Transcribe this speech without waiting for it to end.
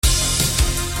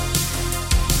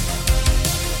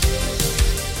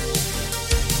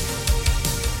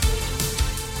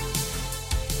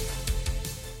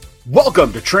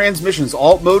Welcome to Transmissions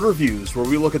Alt Mode Reviews, where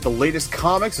we look at the latest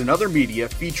comics and other media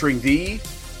featuring the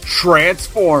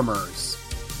Transformers.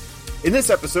 In this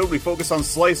episode, we focus on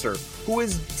Slicer, who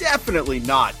is definitely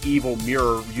not evil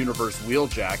Mirror Universe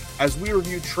Wheeljack, as we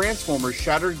review Transformers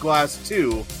Shattered Glass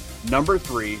 2, number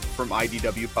 3 from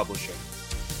IDW Publishing.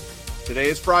 Today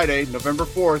is Friday, November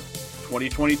 4th,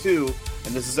 2022,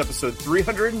 and this is episode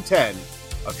 310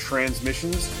 of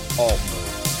Transmissions Alt Mode.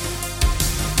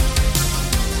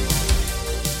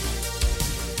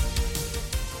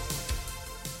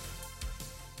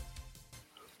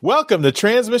 Welcome to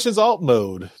Transmissions Alt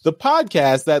Mode, the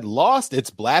podcast that lost its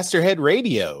Blasterhead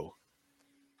radio.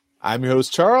 I'm your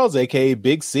host, Charles, aka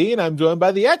Big C, and I'm joined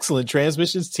by the excellent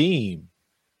Transmissions team.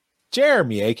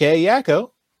 Jeremy, aka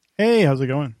Yakko. Hey, how's it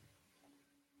going?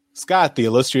 Scott, the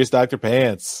illustrious Dr.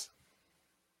 Pants.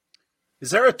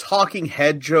 Is there a Talking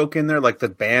Head joke in there, like the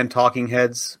band Talking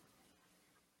Heads?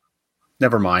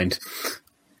 Never mind.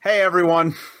 Hey,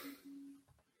 everyone.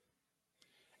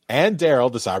 And Daryl,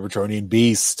 the Cybertronian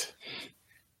Beast.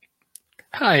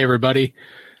 Hi, everybody.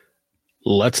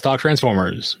 Let's talk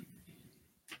Transformers.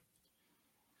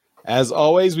 As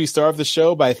always, we start off the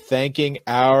show by thanking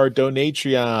our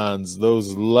Donatreons,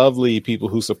 those lovely people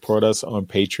who support us on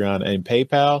Patreon and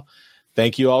PayPal.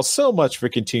 Thank you all so much for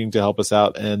continuing to help us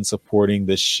out and supporting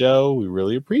the show. We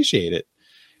really appreciate it.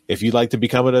 If you'd like to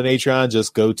become a Donatreon,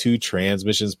 just go to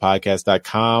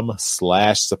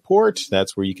transmissionspodcast.com/support.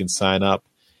 That's where you can sign up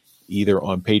either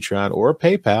on Patreon or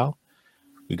PayPal.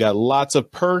 We got lots of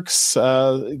perks,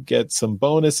 get some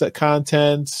bonus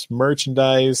content,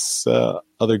 merchandise,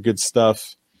 other good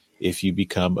stuff if you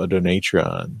become a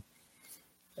Donatreon.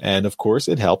 And of course,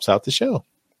 it helps out the show.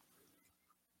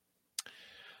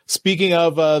 Speaking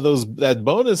of that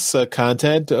bonus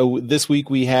content, this week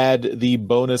we had the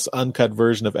bonus uncut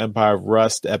version of Empire of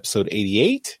Rust, episode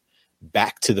 88,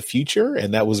 Back to the Future,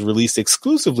 and that was released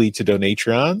exclusively to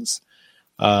Donatreons.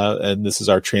 And this is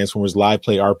our Transformers Live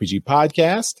Play RPG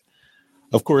podcast.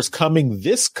 Of course,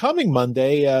 this coming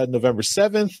Monday, November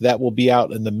 7th, that will be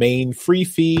out in the main free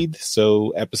feed.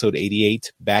 So episode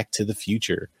 88, Back to the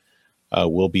Future,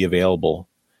 will be available.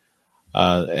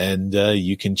 And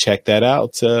you can check that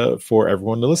out for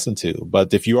everyone to listen to.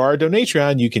 But if you are a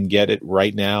Donatreon, you can get it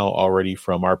right now already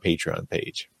from our Patreon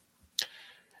page.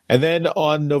 And then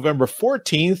on November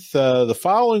 14th, the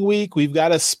following week, we've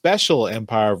got a special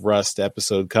Empire of Rust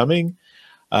episode coming.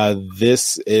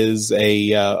 This is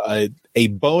a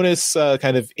bonus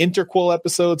kind of interquel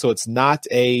episode, so it's not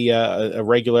a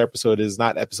regular episode. It is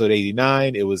not episode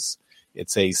 89.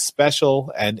 It's a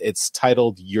special, and it's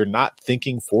titled "You're Not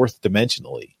Thinking Fourth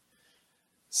Dimensionally."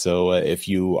 So if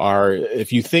you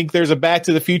think there's a Back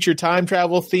to the Future time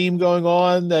travel theme going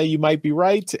on, you might be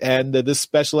right. And this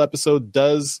special episode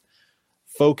does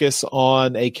focus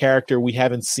on a character we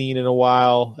haven't seen in a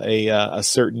while, a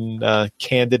certain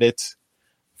candidate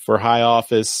for high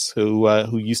office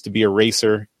who used to be a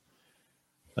racer.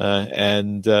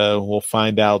 And we'll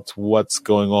find out what's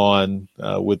going on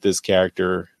with this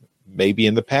character, maybe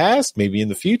in the past, maybe in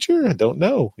the future. I don't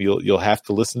know. You'll have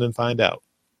to listen and find out.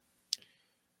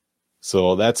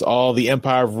 So that's all the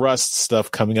Empire of Rust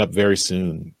stuff coming up very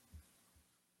soon.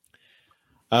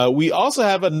 We also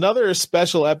have another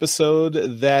special episode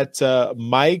that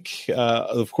Mike,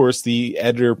 of course, the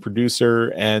editor,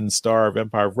 producer, and star of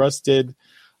Empire of Rust did.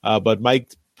 But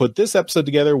Mike put this episode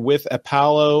together with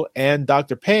Apollo and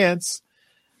Dr. Pants.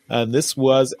 And this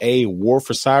was a War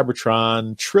for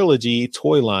Cybertron trilogy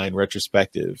toy line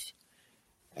retrospective.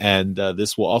 And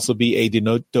this will also be a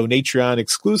Donatreon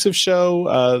exclusive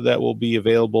show that will be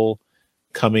available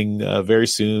coming very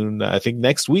soon. I think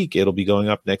next week. It'll be going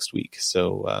up next week.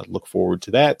 So look forward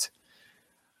to that.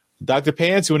 Dr.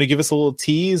 Pants, you want to give us a little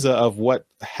tease of what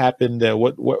happened,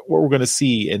 what we're going to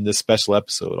see in this special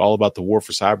episode, all about the War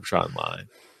for Cybertron line?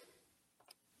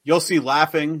 You'll see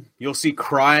laughing. You'll see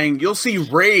crying. You'll see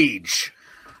rage.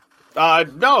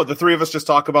 No, the three of us just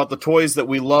talk about the toys that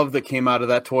we love that came out of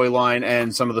that toy line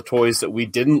and some of the toys that we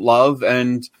didn't love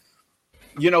and,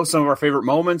 some of our favorite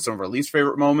moments, some of our least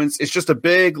favorite moments. It's just a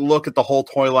big look at the whole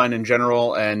toy line in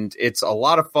general, and it's a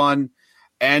lot of fun.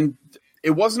 And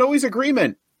it wasn't always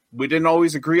agreement. We didn't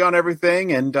always agree on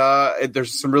everything, and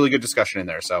there's some really good discussion in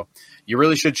there. So you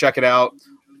really should check it out.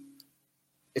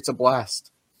 It's a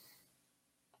blast.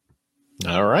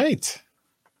 All right.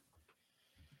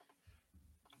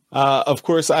 Of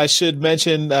course, I should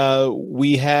mention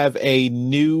we have a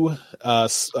new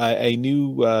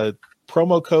promo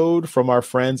code from our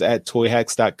friends at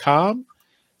toyhacks.com.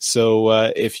 So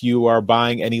if you are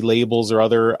buying any labels or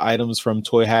other items from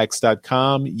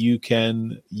toyhacks.com, you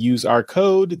can use our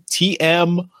code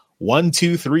TM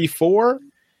 1234,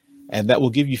 and that will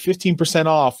give you 15%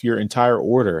 off your entire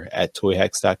order at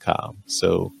toyhex.com.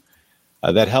 So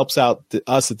that helps out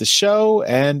us at the show,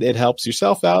 and it helps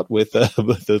yourself out with a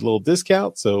little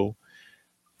discount. So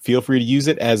feel free to use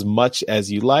it as much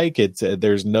as you like.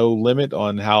 There's no limit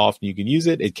on how often you can use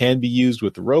it. It can be used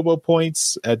with the Robo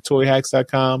Points at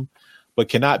toyhacks.com, but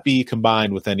cannot be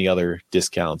combined with any other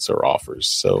discounts or offers.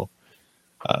 So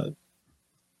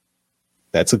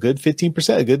that's a good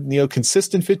 15%, a good,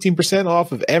 consistent 15%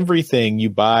 off of everything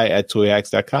you buy at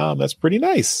toyhacks.com. That's pretty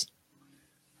nice.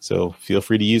 So feel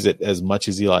free to use it as much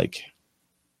as you like.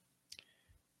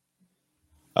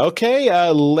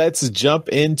 Okay, let's jump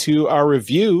into our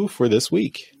review for this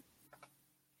week.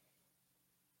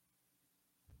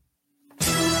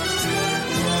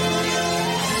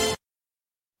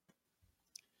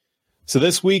 So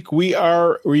this week we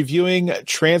are reviewing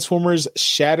Transformers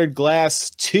Shattered Glass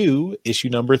 2, issue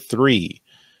number 3.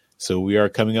 So we are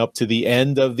coming up to the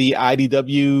end of the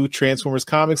IDW Transformers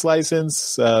comics license.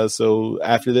 So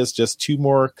after this, just 2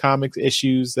 more comic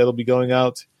issues that'll be going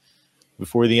out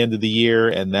before the end of the year,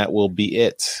 and that will be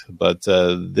it. But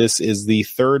this is the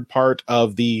 3rd part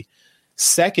of the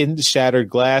 2nd Shattered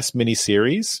Glass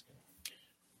miniseries.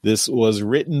 This was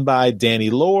written by Danny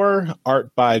Lore,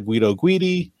 art by Guido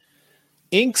Guidi,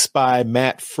 inks by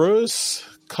Matt Froese,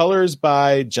 colors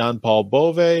by John Paul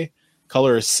Bove,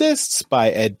 color assists by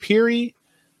Ed Peary,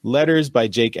 letters by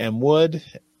Jake M. Wood,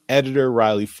 editor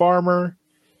Riley Farmer,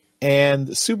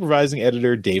 and supervising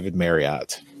editor David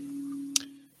Marriott.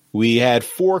 We had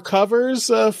 4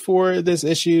 covers for this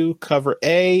issue. Cover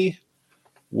A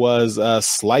was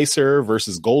Slicer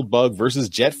versus Goldbug versus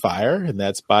Jetfire, and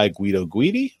that's by Guido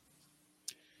Guidi.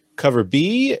 Cover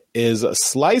B is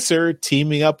Slicer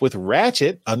teaming up with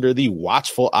Ratchet under the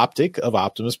watchful optic of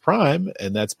Optimus Prime,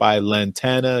 and that's by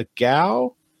Lantana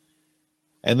Gao.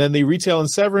 And then the retail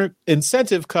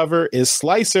incentive cover is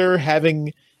Slicer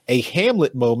having a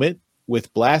Hamlet moment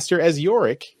with Blaster as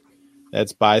Yorick.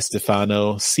 That's by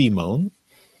Stefano Simone.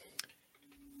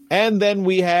 And then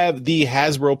we have the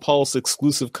Hasbro Pulse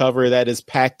exclusive cover that is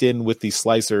packed in with the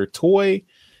Slicer toy.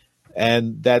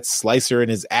 And that's Slicer in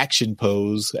his action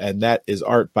pose. And that is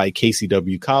art by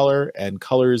KCW Collar and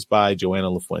colors by Joanna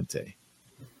LaFuente.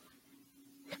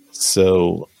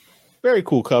 So very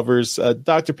cool covers.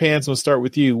 Dr. Pants, we'll start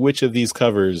with you. Which of these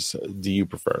covers do you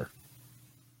prefer?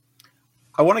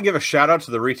 I want to give a shout out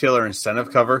to the retailer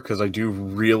incentive cover because I do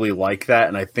really like that.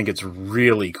 And I think it's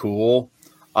really cool.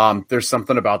 There's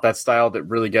something about that style that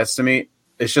really gets to me.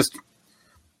 It's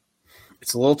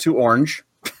a little too orange.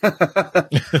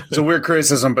 It's a weird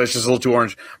criticism, but it's just a little too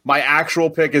orange. My actual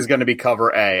pick is going to be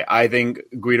cover A. I think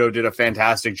Guido did a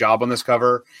fantastic job on this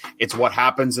cover. It's what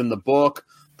happens in the book.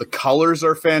 The colors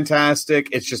are fantastic.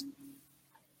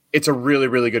 It's a really,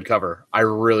 really good cover. I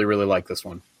really, really like this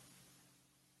one.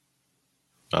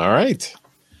 All right.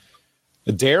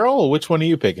 Daryl, which one are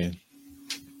you picking?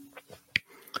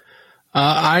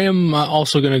 I am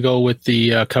also going to go with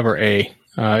the cover A.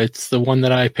 It's the one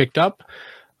that I picked up.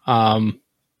 I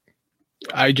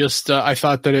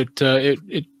thought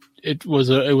that it was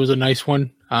a nice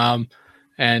one.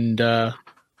 The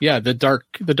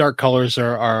dark colors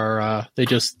are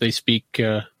they speak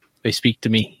to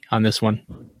me on this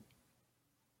one.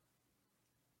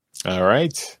 All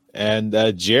right. And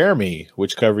Jeremy,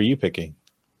 which cover are you picking?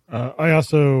 I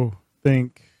also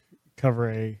think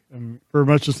cover A, for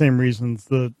much the same reasons.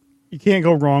 You can't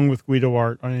go wrong with Guido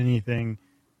art on anything.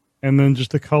 And then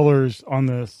just the colors on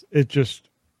this, it just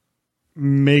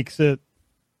makes it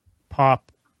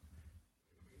pop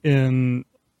in,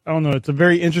 I don't know, it's a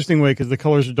very interesting way because the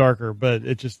colors are darker, but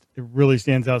it really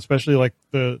stands out, especially like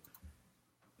the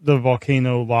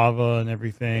volcano lava and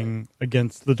everything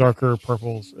against the darker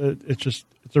purples. It's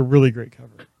a really great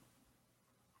cover.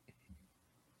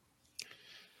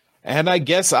 And I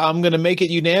guess I'm going to make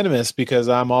it unanimous because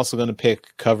I'm also going to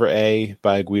pick cover A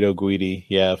by Guido Guidi.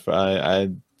 Yeah, I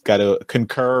got to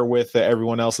concur with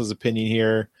everyone else's opinion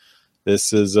here.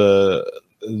 This is a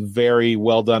very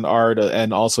well done art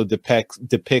and also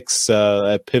depicts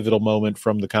a pivotal moment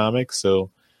from the comic.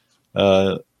 So,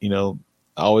 I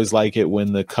always like it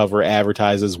when the cover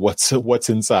advertises what's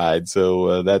inside.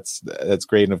 So that's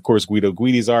great. And of course, Guido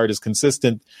Guidi's art is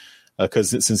consistent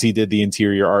since he did the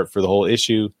interior art for the whole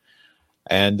issue,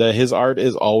 and his art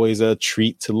is always a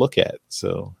treat to look at.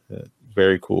 So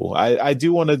very cool. I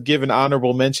do want to give an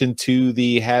honorable mention to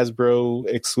the Hasbro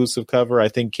exclusive cover. I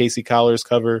think Casey Collar's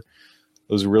cover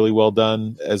was really well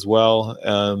done as well.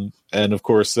 And of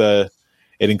course, it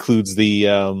includes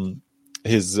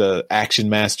his Action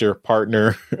Master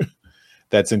partner,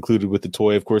 that's included with the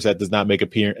toy. Of course, that does not make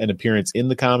an appearance in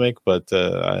the comic, but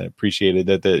I appreciated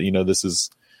that this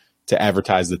is to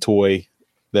advertise the toy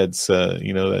that's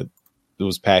that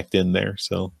was packed in there.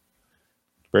 So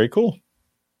very cool.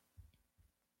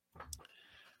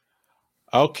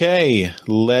 Okay,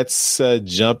 let's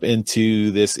jump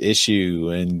into this issue,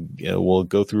 and we'll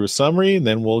go through a summary, and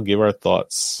then we'll give our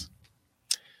thoughts.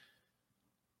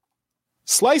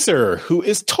 Slicer, who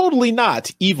is totally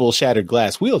not evil Shattered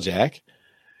Glass Wheeljack,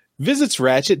 visits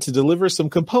Ratchet to deliver some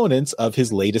components of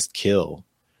his latest kill.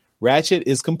 Ratchet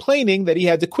is complaining that he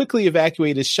had to quickly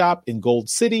evacuate his shop in Gold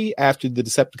City after the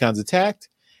Decepticons attacked,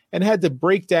 and had to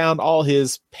break down all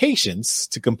his patience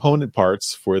to component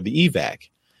parts for the evac.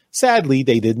 Sadly,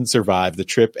 they didn't survive the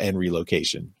trip and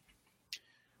relocation.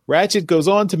 Ratchet goes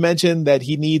on to mention that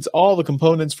he needs all the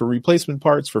components for replacement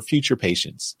parts for future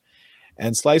patients.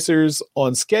 And Slicer's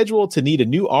on schedule to need a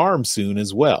new arm soon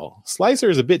as well. Slicer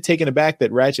is a bit taken aback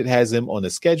that Ratchet has him on a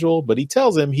schedule, but he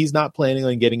tells him he's not planning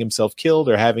on getting himself killed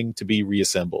or having to be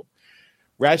reassembled.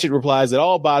 Ratchet replies that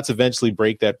all bots eventually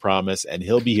break that promise, and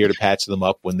he'll be here to patch them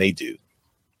up when they do.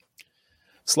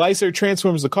 Slicer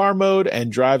transforms the car mode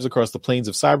and drives across the plains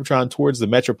of Cybertron towards the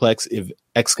Metroplex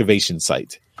excavation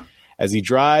site. As he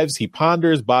drives, he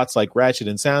ponders bots like Ratchet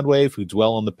and Soundwave who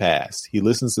dwell on the past. He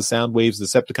listens to Soundwave's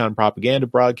Decepticon propaganda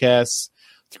broadcasts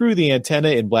through the antenna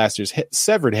in Blaster's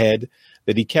severed head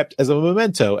that he kept as a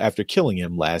memento after killing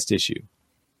him last issue.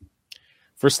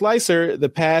 For Slicer, the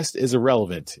past is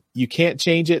irrelevant. You can't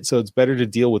change it, so it's better to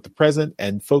deal with the present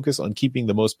and focus on keeping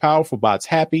the most powerful bots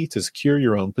happy to secure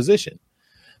your own position.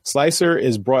 Slicer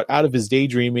is brought out of his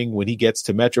daydreaming when he gets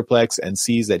to Metroplex and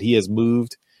sees that he has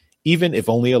moved, even if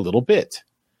only a little bit.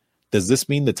 Does this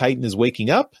mean the Titan is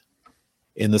waking up?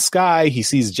 In the sky, he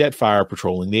sees Jetfire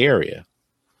patrolling the area.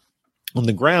 On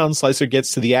the ground, Slicer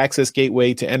gets to the access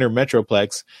gateway to enter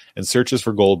Metroplex and searches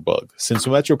for Goldbug. Since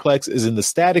Metroplex is in the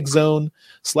static zone,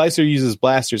 Slicer uses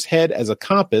Blaster's head as a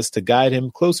compass to guide him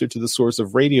closer to the source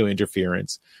of radio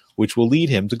interference, which will lead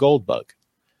him to Goldbug.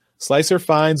 Slicer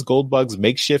finds Goldbug's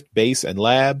makeshift base and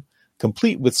lab,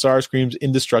 complete with Starscream's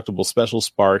indestructible special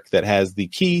spark that has the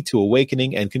key to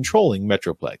awakening and controlling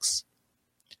Metroplex.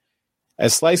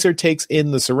 As Slicer takes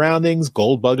in the surroundings,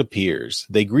 Goldbug appears.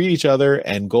 They greet each other,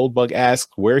 and Goldbug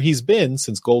asks where he's been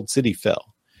since Gold City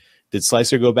fell. Did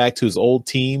Slicer go back to his old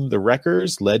team, the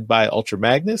Wreckers, led by Ultra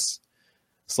Magnus?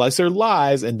 Slicer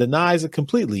lies and denies it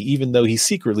completely, even though he's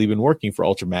secretly been working for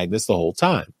Ultra Magnus the whole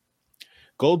time.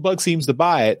 Goldbug seems to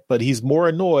buy it, but he's more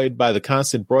annoyed by the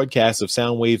constant broadcast of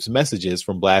Soundwave's messages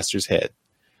from Blaster's head.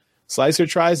 Slicer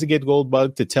tries to get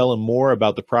Goldbug to tell him more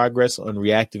about the progress on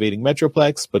reactivating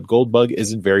Metroplex, but Goldbug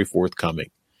isn't very forthcoming.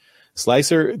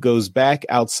 Slicer goes back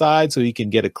outside so he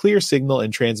can get a clear signal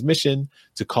and transmission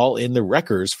to call in the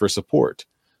Wreckers for support.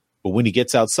 But when he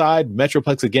gets outside,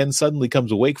 Metroplex again suddenly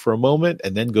comes awake for a moment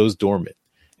and then goes dormant.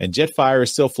 And Jetfire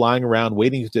is still flying around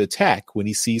waiting to attack when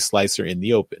he sees Slicer in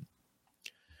the open.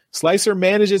 Slicer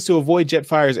manages to avoid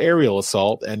Jetfire's aerial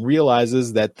assault and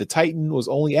realizes that the Titan was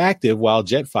only active while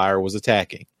Jetfire was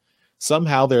attacking.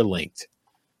 Somehow they're linked.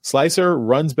 Slicer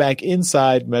runs back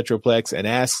inside Metroplex and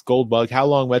asks Goldbug how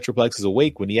long Metroplex is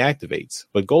awake when he activates,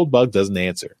 but Goldbug doesn't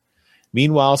answer.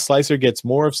 Meanwhile, Slicer gets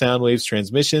more of Soundwave's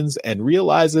transmissions and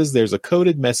realizes there's a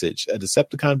coded message. A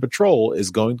Decepticon patrol is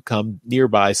going to come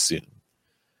nearby soon.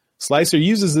 Slicer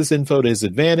uses this info to his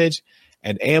advantage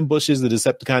and ambushes the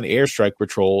Decepticon airstrike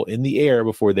patrol in the air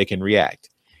before they can react.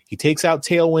 He takes out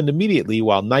Tailwind immediately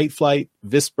while Nightflight,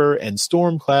 Visper, and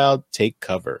Stormcloud take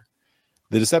cover.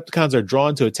 The Decepticons are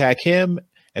drawn to attack him,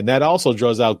 and that also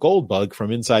draws out Goldbug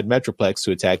from inside Metroplex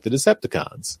to attack the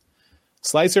Decepticons.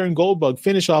 Slicer and Goldbug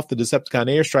finish off the Decepticon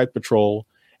airstrike patrol,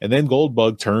 and then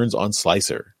Goldbug turns on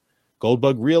Slicer.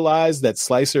 Goldbug realized that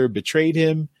Slicer betrayed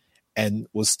him and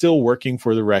was still working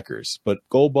for the Wreckers, but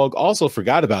Goldbug also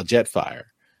forgot about Jetfire.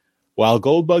 While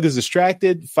Goldbug is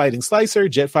distracted fighting Slicer,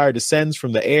 Jetfire descends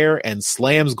from the air and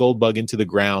slams Goldbug into the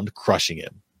ground, crushing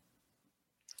him.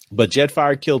 But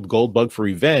Jetfire killed Goldbug for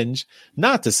revenge,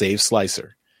 not to save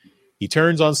Slicer. He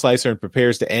turns on Slicer and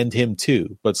prepares to end him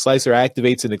too, but Slicer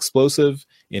activates an explosive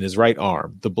in his right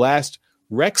arm. The blast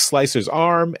wrecks Slicer's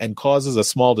arm and causes a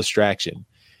small distraction.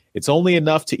 It's only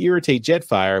enough to irritate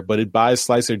Jetfire, but it buys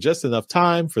Slicer just enough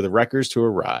time for the Wreckers to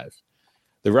arrive.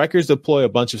 The Wreckers deploy a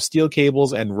bunch of steel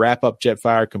cables and wrap up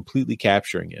Jetfire, completely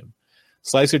capturing him.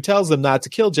 Slicer tells them not to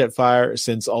kill Jetfire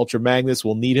since Ultra Magnus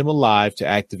will need him alive to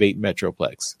activate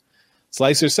Metroplex.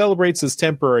 Slicer celebrates his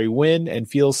temporary win and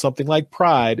feels something like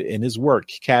pride in his work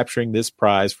capturing this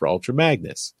prize for Ultra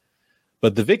Magnus.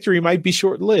 But the victory might be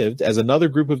short-lived as another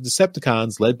group of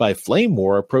Decepticons led by Flame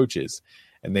War approaches.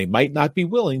 and they might not be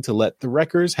willing to let the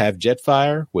Wreckers have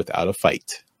Jetfire without a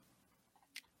fight.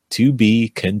 To be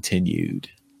continued.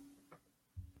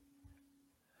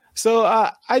 So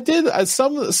I did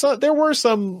there were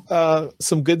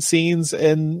some good scenes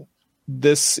in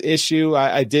this issue.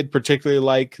 I did particularly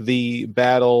like the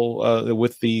battle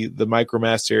with the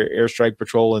Micromaster Airstrike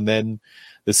Patrol, and then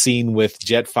the scene with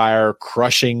Jetfire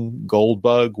crushing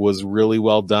Goldbug was really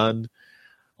well done.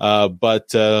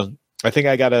 But I think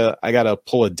I gotta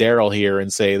pull a Daryl here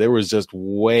and say there was just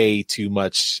way too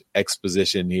much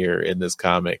exposition here in this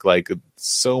comic. Like,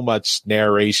 so much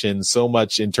narration, so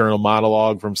much internal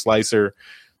monologue from Slicer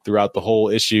throughout the whole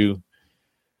issue.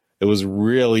 It was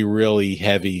really, really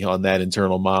heavy on that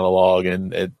internal monologue,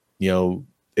 and it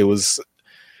was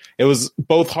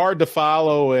both hard to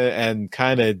follow and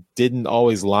kind of didn't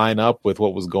always line up with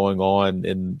what was going on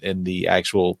in the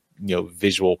actual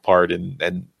visual part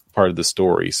and part of the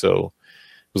story. So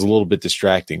it was a little bit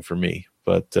distracting for me,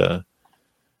 but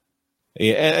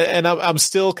and I'm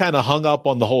still kind of hung up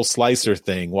on the whole Slicer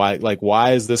thing.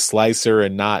 Why is this Slicer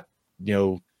and not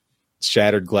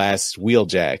Shattered Glass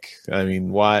Wheeljack? I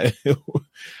mean, why?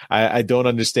 I don't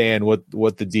understand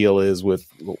what the deal is with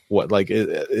what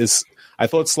is. I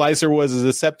thought Slicer was a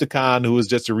Decepticon who was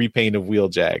just a repaint of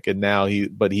Wheeljack, and now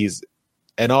he's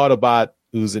an Autobot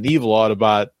who's an evil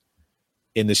Autobot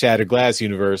in the Shattered Glass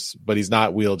universe, but he's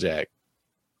not Wheeljack.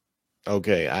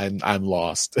 Okay, I'm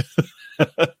lost.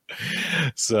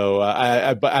 So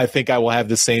I think I will have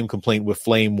the same complaint with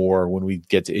Flame War when we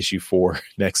get to issue 4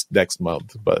 next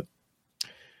month. But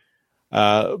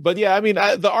yeah, I mean,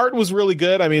 the art was really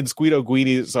good. I mean, it's Guido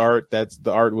Guidi's art.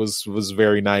 The art was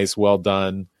very nice, well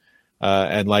done.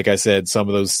 And like I said, some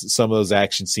of those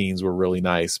action scenes were really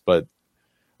nice, but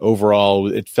overall,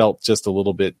 it felt just a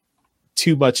little bit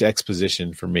too much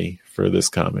exposition for me for this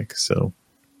comic. So,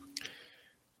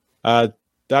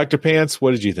 Dr. Pants,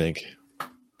 what did you think?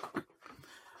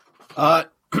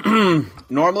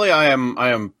 Normally I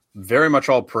am very much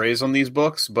all praise on these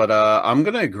books, but I'm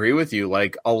going to agree with you.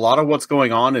 Like, a lot of what's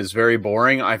going on is very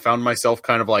boring. I found myself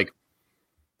kind of like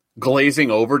glazing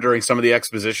over during some of the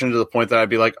exposition to the point that I'd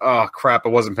be like, oh crap, I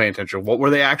wasn't paying attention. What were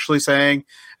they actually saying?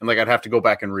 And like, I'd have to go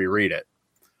back and reread it.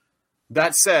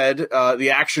 That said,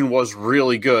 the action was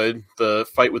really good. The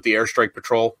fight with the Airstrike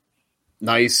Patrol,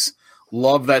 nice.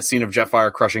 Love that scene of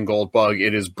Jetfire crushing Goldbug.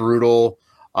 It is brutal.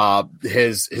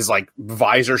 His like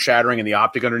visor shattering and the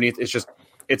optic underneath.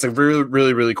 It's a really,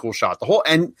 really, really cool shot.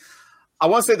 And I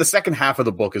want to say the second half of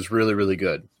the book is really, really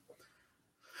good.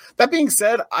 That being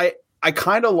said, I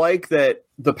kind of like that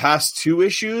the past 2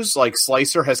 issues, like,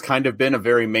 Slicer has kind of been a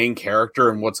very main character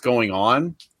in what's going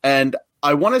on. And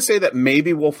I want to say that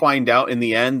maybe we'll find out in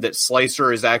the end that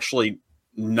Slicer is actually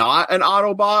not an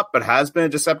Autobot, but has been a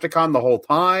Decepticon the whole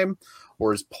time,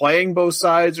 or is playing both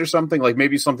sides or something. Like,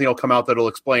 maybe something will come out that'll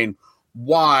explain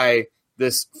why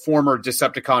this former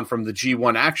Decepticon from the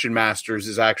G1 Action Masters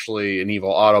is actually an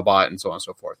evil Autobot, and so on and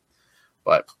so forth.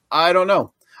 But I don't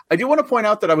know. I do want to point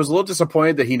out that I was a little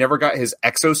disappointed that he never got his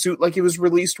exosuit like he was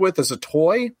released with as a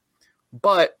toy.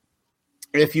 But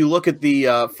if you look at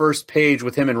the first page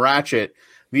with him and Ratchet,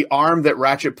 the arm that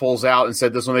Ratchet pulls out and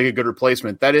said this will make a good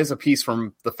replacement, that is a piece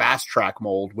from the Fast Track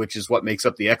mold, which is what makes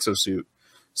up the exosuit.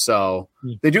 So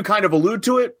they do kind of allude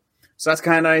to it. So that's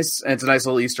kind of nice. And it's a nice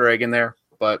little Easter egg in there.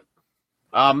 But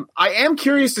I am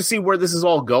curious to see where this is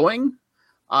all going.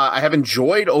 I have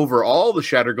enjoyed overall the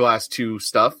Shattered Glass 2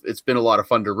 stuff. It's been a lot of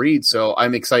fun to read, so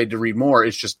I'm excited to read more.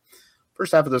 It's just,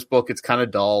 first half of this book, it's kind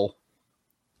of dull.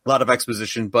 A lot of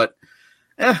exposition, but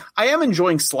I am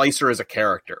enjoying Slicer as a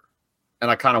character, and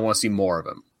I kind of want to see more of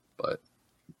him. But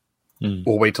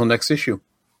we'll wait till next issue.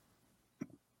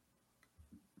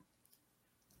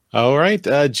 All right.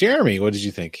 Jeremy, what did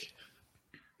you think?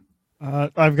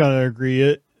 I've got to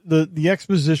agree. The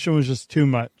exposition was just too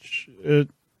much.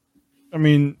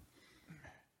 I'm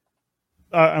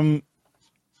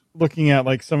looking at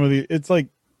like some of it's like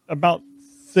about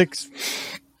 6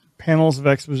 panels of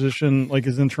exposition, like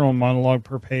his internal monologue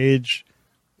per page,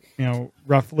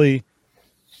 roughly.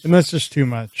 And that's just too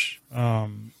much. I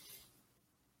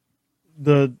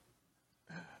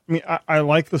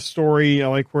like the story. I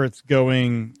like where it's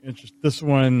going. It's just this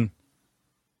one,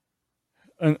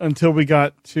 until we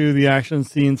got to the action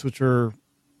scenes, which are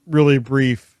really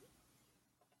brief,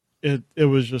 it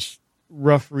was just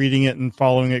rough reading it and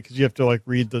following it, because you have to like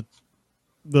read the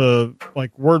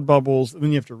like word bubbles, and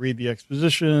then you have to read the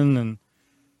exposition, and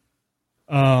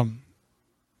I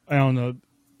don't know.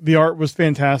 The art was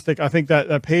fantastic. I think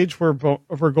that page where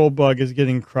Goldbug is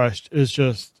getting crushed is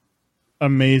just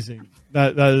amazing.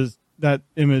 That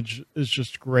image is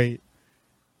just great.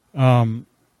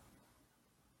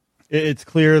 it's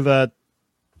clear that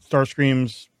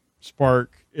Starscream's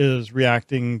spark is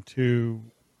reacting to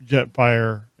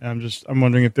Jetfire. And I'm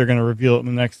wondering if they're going to reveal it in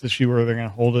the next issue or they're going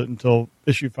to hold it until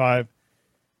issue 5.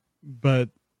 But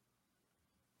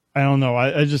I don't know.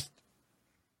 I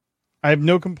have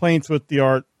no complaints with the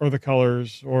art or the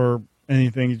colors or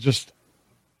anything. Just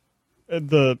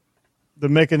the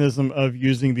mechanism of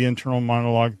using the internal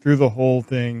monologue through the whole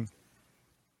thing.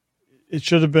 It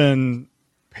should have been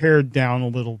pared down a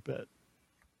little bit.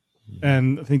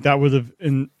 And I think that would have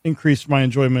increased my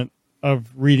enjoyment of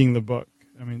reading the book.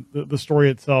 I mean, the story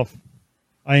itself,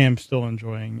 I am still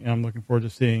enjoying, and I'm looking forward to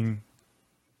seeing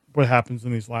what happens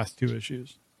in these last 2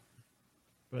 issues.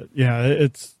 But yeah,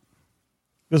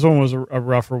 this one was a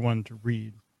rougher one to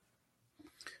read.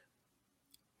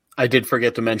 I did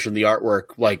forget to mention the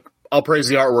artwork. Like, I'll praise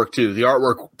the artwork too. The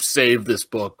artwork saved this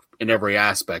book in every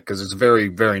aspect because it's very,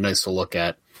 very nice to look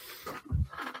at.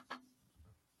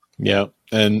 Yeah,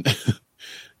 and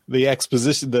the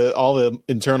exposition, all the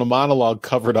internal monologue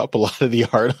covered up a lot of the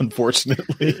art,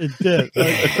 unfortunately. It did.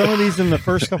 Some of these in the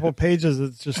first couple of pages,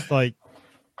 it's just like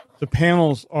the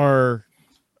panels are,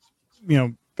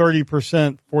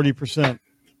 30%, 40%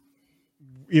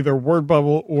 either word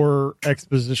bubble or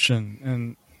exposition,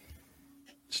 and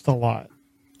just a lot.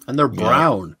 And they're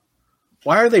brown.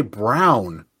 Why are they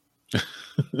brown?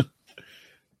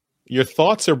 Your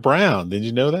thoughts are brown. Did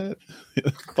you know that?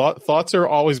 Thoughts are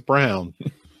always brown.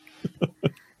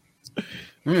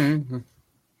 Mm-hmm.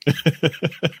 I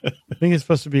think it's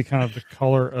supposed to be kind of the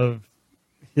color of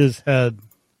his head.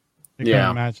 Kind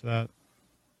of match that.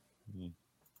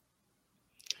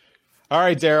 All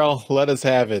right, Daryl, let us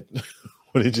have it.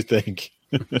 What did you think?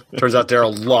 Turns out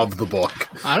Daryl loved the book.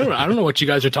 I don't know what you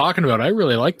guys are talking about. I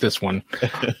really like this one.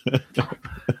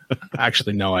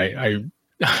 Actually, no, I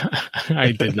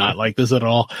did not like this at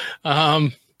all.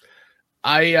 I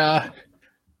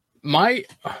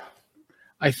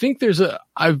think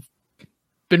I've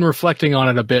been reflecting on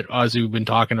it a bit as we've been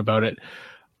talking about it.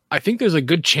 I think there's a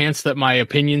good chance that my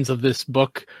opinions of this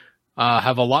book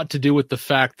have a lot to do with the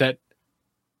fact that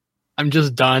I'm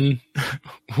just done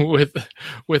with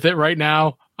it right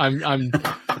now. I'm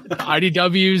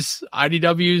IDWs.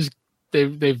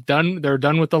 They're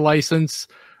done with the license.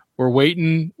 We're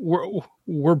waiting.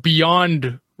 We're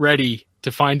beyond ready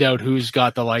to find out who's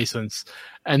got the license.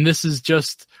 And this is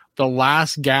just the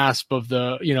last gasp of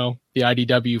the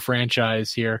IDW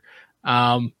franchise here.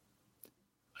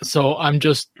 So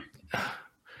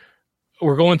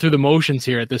we're going through the motions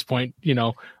here at this point.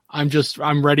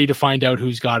 I'm ready to find out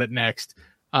who's got it next.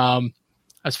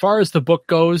 As far as the book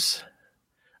goes,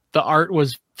 the art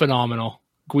was phenomenal.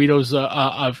 Guido's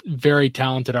a very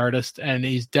talented artist, and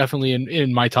he's definitely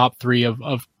in my top 3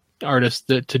 of artists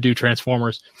to do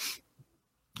Transformers.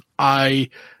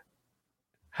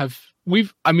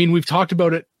 We've talked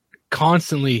about it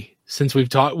constantly since we've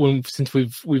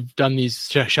done these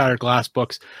Shattered Glass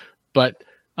books, but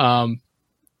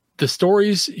the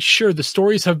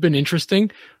stories have been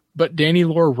interesting, but Danny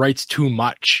Lore writes too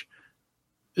much.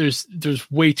 There's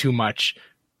way too much,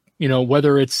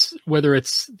 whether it's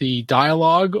the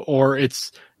dialogue or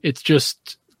it's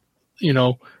just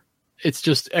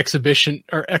exhibition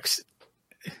or it's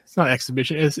not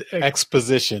exhibition. It's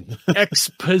exposition.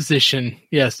 Exposition.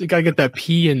 Yes. You gotta get that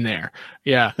P in there.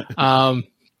 Yeah.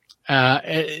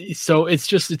 So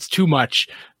it's too much,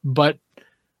 but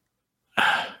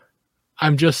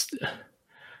I'm just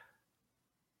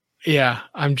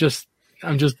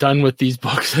done with these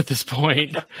books at this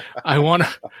point. I want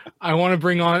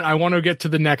to get to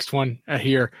the next one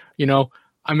here.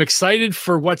 I'm excited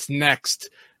for what's next,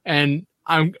 and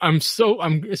I'm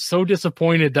so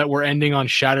disappointed that we're ending on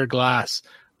Shattered Glass.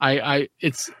 I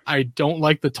don't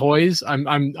like the toys.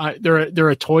 They're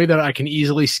a toy that I can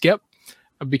easily skip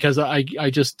because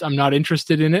I'm not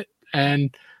interested in it.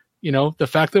 And the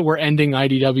fact that we're ending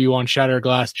IDW on Shattered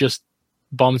Glass just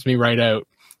bums me right out.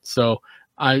 So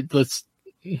I'm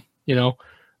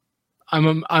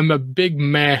a big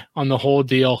meh on the whole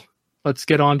deal. Let's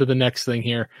get on to the next thing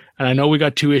here. And I know we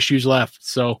got 2 issues left,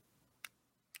 so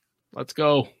let's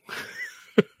go.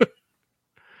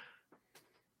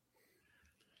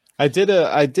 I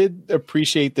did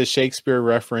appreciate the Shakespeare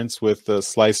reference with the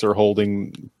Slicer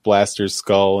holding Blaster's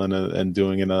skull and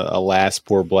doing a last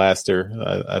poor Blaster.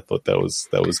 I thought that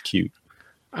was cute.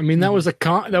 I mean, that was a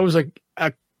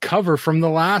cover from the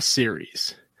last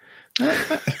series.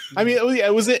 I mean,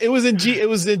 it was a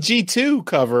G2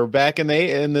 cover back in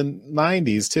the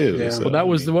 90s too. Yeah. So, well, that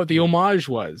was what the homage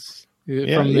was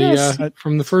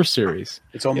from the first series.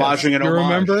 It's homaging an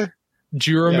homage.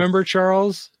 Do you remember,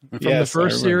 Charles, from the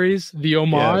first series, the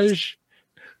homage?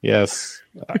 Yes.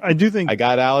 I do think I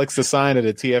got Alex to sign it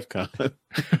at TFCon.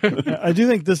 I do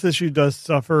think this issue does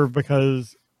suffer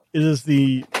because it is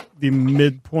the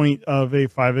midpoint of a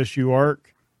 5-issue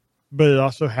arc, but it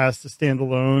also has to stand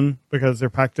alone because they're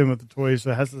packed in with the toys.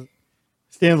 So it has to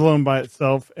stand alone by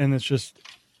itself, and it's just,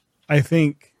 I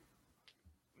think,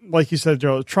 like you said,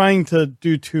 Joe, trying to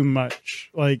do too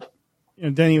much. Like,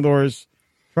 Danny Lore's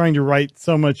trying to write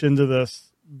so much into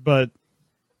this, but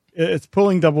it's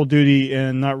pulling double duty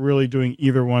and not really doing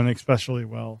either one especially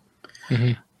well.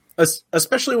 Mm-hmm.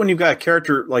 Especially when you've got a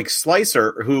character like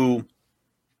Slicer who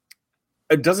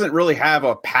doesn't really have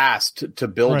a past to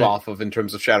build off of in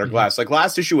terms of Shattered Glass. Like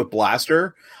last issue with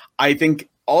Blaster, I think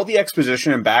all the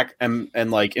exposition and back and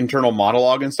like internal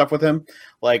monologue and stuff with him,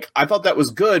 like I thought that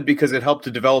was good because it helped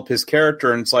to develop his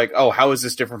character. And it's like, oh, how is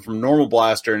this different from normal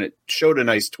Blaster? And it showed a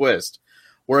nice twist.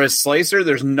 Whereas Slicer,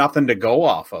 there's nothing to go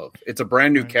off of. It's a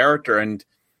brand new character, and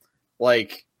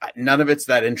like none of it's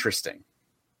that interesting.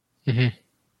 Mm-hmm.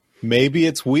 Maybe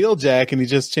it's Wheeljack and he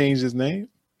just changed his name.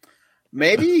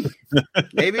 Maybe.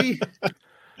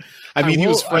 I mean, he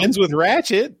was friends with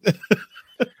Ratchet.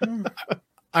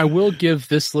 I will give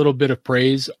this little bit of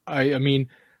praise. I mean,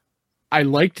 I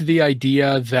liked the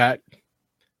idea that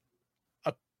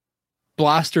a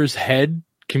Blaster's head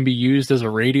can be used as a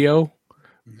radio.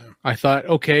 I thought,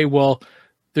 okay, well,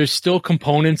 there's still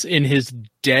components in his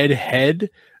dead head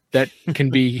that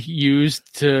can be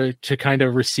used to kind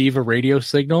of receive a radio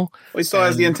signal. Well, he still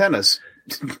has the antennas.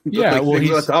 Yeah, like, well, he's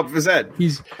he's on top of his head.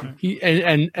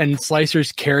 And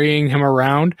Slicer's carrying him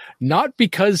around not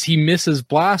because he misses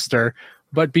Blaster,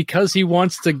 but because he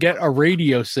wants to get a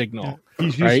radio signal.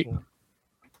 He's right? useful.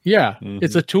 Yeah,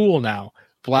 it's a tool now.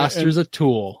 Blaster's a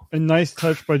tool. A nice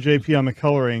touch by JP on the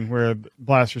coloring where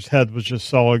Blaster's head was just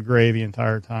solid gray the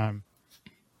entire time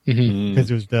because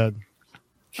he was dead.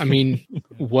 I mean,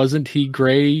 wasn't he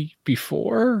gray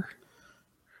before?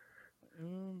 It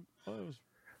was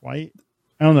white.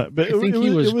 I don't know, but I think he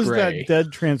was gray. That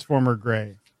dead Transformer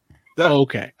gray.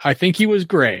 Okay, I think he was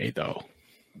gray though.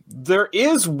 There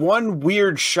is one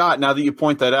weird shot, now that you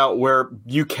point that out, where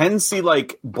you can see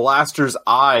like Blaster's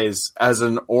eyes as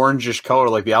an orangish color,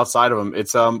 like the outside of them.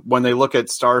 It's when they look at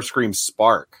Starscream's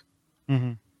spark.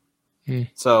 Mm-hmm.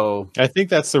 So I think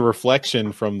that's the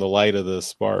reflection from the light of the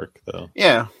spark, though.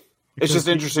 Yeah, Because it's just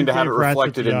interesting to have it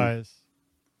reflected in eyes.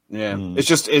 Yeah,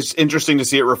 it's interesting to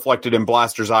see it reflected in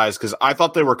Blaster's eyes because I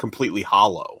thought they were completely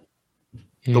hollow,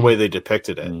 the way they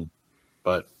depicted it,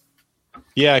 but.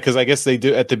 Yeah, because I guess they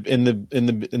do in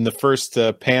the first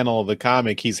panel of the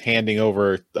comic, he's handing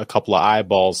over a couple of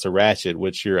eyeballs to Ratchet,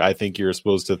 which I think you're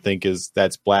supposed to think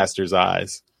that's Blaster's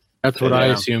eyes. That's what I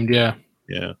assumed. Yeah.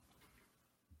 Yeah.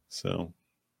 So,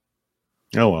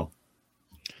 oh well.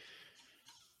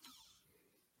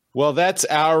 Well, that's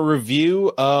our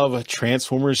review of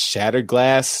Transformers Shattered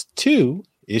Glass 2,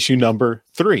 issue number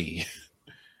 3.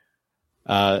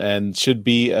 And should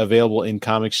be available in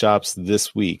comic shops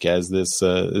this week, as this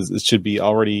it should be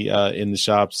already in the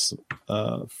shops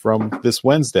from this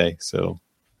Wednesday. So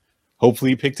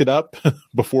hopefully you picked it up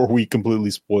before we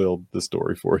completely spoiled the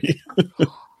story for you.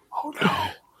 Oh no.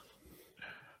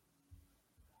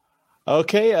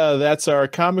 Okay, that's our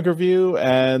comic review,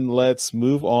 and let's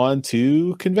move on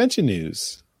to convention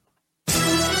news.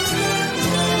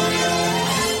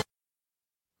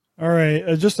 All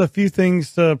right, just a few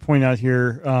things to point out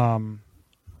here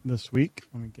this week.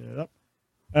 Let me get it up.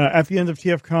 At the end of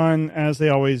TFCon, as they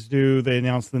always do, they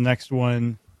announce the next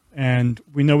one. And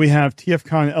we know we have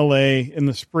TFCon LA in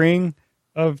the spring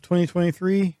of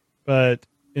 2023, but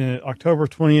in October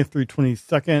 20th through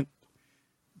 22nd,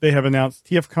 they have announced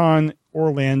TFCon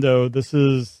Orlando. This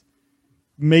is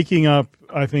making up,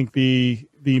 I think, the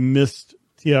missed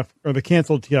TF or the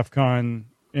canceled TFCon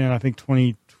in, I think,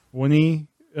 2020.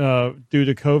 Due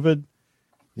to COVID.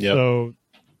 Yep. So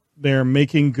they're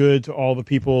making good to all the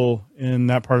people in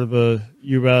that part of the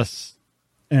U.S.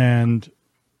 and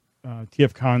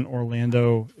TFCon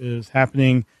Orlando is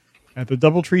happening at the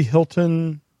Doubletree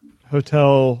Hilton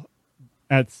Hotel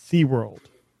at SeaWorld.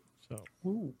 So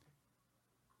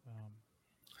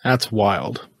that's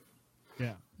wild.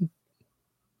 Yeah.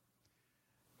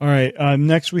 All right.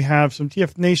 Next, we have some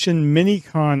TF Nation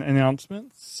MiniCon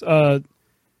announcements.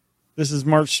 This is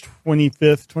March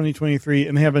 25th, 2023,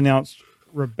 and they have announced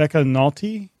Rebecca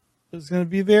Nalty is going to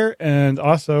be there, and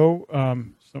also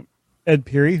some Ed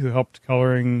Peary, who helped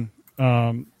coloring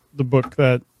the book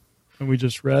that we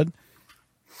just read.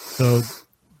 So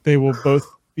they will both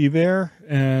be there,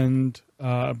 and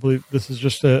I believe this is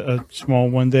just a small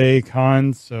one-day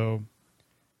con, so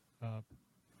if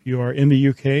you are in the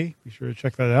UK, be sure to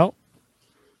check that out.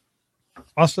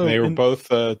 Also, They were both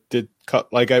Rebecca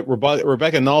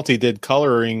Nolte did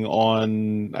coloring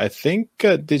on. I think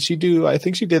she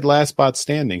did Last Spot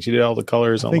Standing. She did all the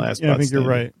colors on Last Spot Standing. I think you're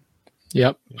right.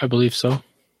 Yep, I believe so.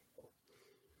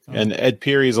 And Ed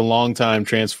Peary is a longtime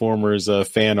Transformers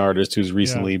fan artist who's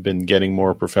recently been getting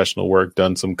more professional work,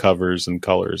 done some covers and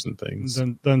colors and things.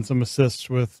 Done some assists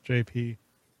with JP.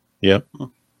 Yep.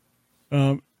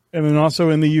 And then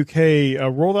also in the UK,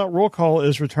 Rolled Out Roll Call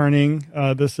is returning.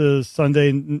 This is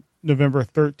Sunday, November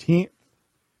 13th.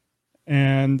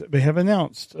 And they have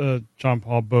announced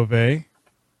Jean-Paul Beauvais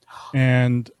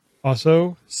and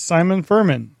also Simon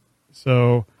Furman.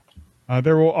 So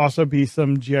there will also be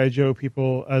some G.I. Joe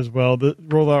people as well. The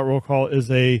Rolled Out Roll Call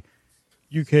is a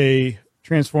UK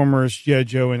Transformers, G.I.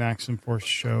 Joe, and Action Force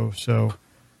show. So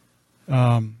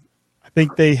I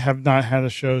think they have not had a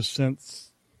show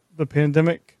since the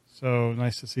pandemic. So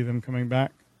nice to see them coming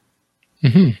back.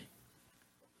 Mm-hmm.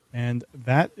 And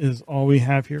that is all we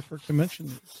have here for convention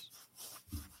news.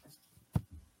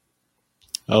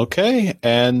 Okay,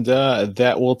 and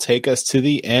that will take us to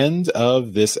the end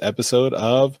of this episode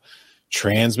of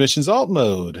Transmissions Alt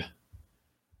Mode.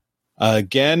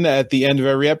 Again, at the end of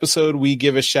every episode, we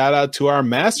give a shout out to our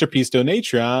Masterpiece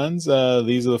Donatrons.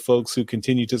 These are the folks who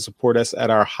continue to support us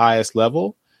at our highest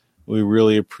level. We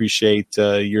really appreciate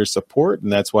your support,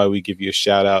 and that's why we give you a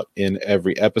shout out in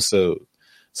every episode.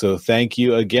 So thank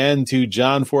you again to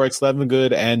John 4X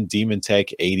Levengood and Demon Tech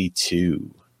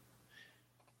 82.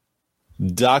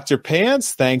 Dr.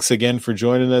 Pants, thanks again for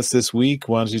joining us this week.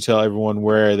 Why don't you tell everyone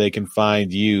where they can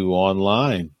find you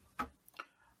online?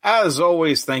 As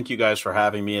always, thank you guys for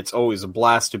having me. It's always a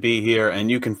blast to be here,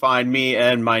 and you can find me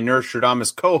and my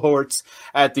Nerdstradamus cohorts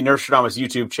at the Nerdstradamus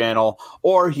YouTube channel,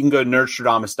 or you can go to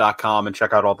nerdstradamus.com and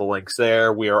check out all the links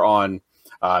there. We are on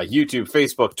YouTube,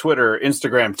 Facebook, Twitter,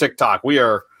 Instagram, TikTok. We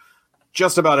are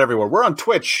just about everywhere. We're on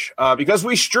Twitch because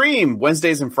we stream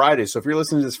Wednesdays and Fridays, so if you're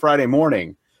listening to this Friday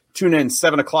morning, tune in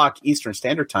 7 o'clock Eastern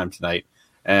Standard Time tonight,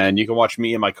 and you can watch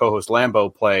me and my co-host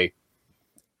Lambo play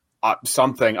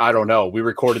something. I don't know. We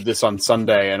recorded this on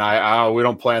Sunday, and we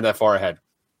don't plan that far ahead.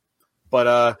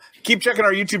 But keep checking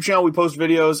our YouTube channel. We post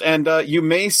videos, and you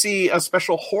may see a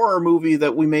special horror movie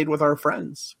that we made with our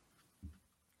friends.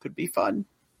 Could be fun.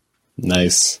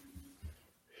 Nice.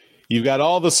 You've got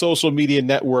all the social media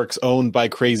networks owned by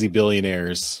crazy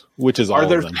billionaires, which is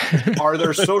all of them. Are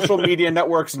there social media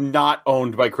networks not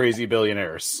owned by crazy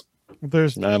billionaires?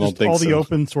 There's I don't think all so. the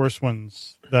open source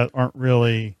ones that aren't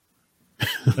really,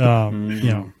 no one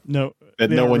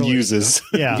really, uses.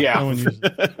 Yeah. Yeah. No one uses.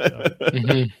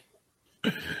 Mm-hmm.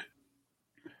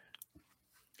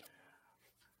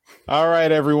 All right,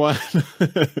 everyone.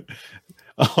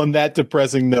 On that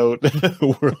depressing note,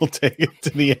 we'll take it to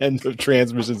the end of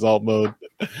Transmissions Alt Mode.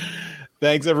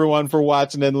 Thanks, everyone, for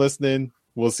watching and listening.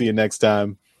 We'll see you next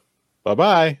time.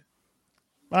 Bye-bye.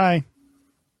 Bye.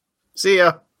 See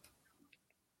ya.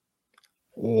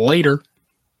 Later.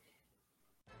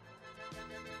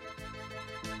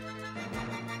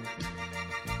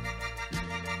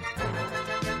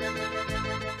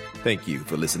 Thank you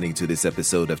for listening to this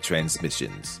episode of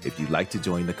Transmissions. If you'd like to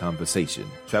join the conversation,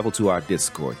 travel to our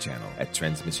Discord channel at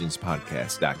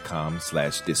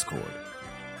transmissionspodcast.com/Discord.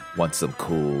 Want some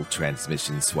cool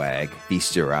transmission swag?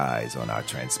 Feast your eyes on our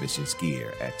transmissions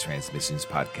gear at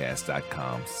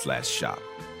transmissionspodcast.com/shop.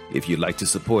 If you'd like to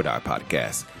support our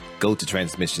podcast, go to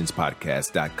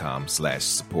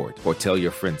transmissionspodcast.com/support or tell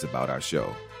your friends about our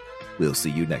show. We'll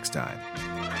see you next time.